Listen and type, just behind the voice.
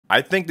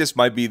I think this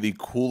might be the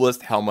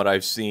coolest helmet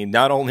I've seen,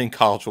 not only in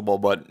college football,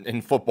 but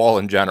in football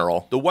in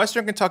general. The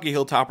Western Kentucky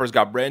Hilltoppers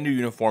got brand new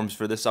uniforms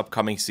for this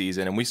upcoming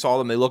season, and we saw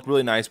them. They looked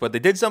really nice, but they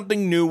did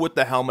something new with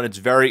the helmet. It's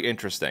very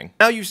interesting.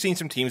 Now you've seen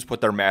some teams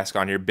put their mask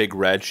on here, Big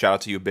Red, shout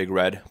out to you, Big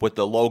Red, with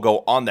the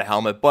logo on the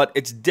helmet, but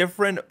it's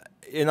different,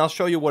 and I'll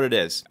show you what it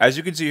is. As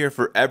you can see here,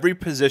 for every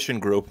position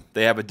group,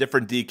 they have a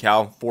different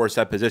decal for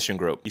said position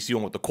group. You see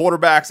one with the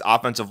quarterbacks,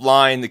 offensive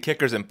line, the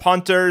kickers and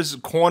punters,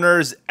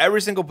 corners.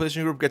 Every single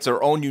position group gets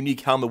their own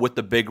unique helmet with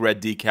the big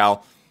red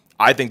decal.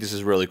 I think this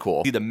is really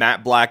cool. See the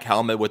matte black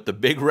helmet with the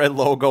big red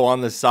logo on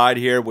the side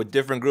here with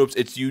different groups.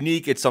 It's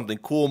unique. It's something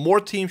cool.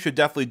 More teams should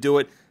definitely do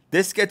it.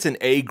 This gets an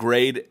A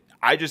grade.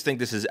 I just think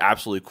this is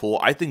absolutely cool.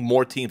 I think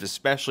more teams,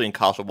 especially in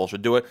college football,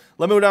 should do it.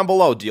 Let me know down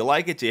below. Do you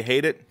like it? Do you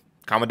hate it?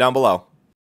 Comment down below.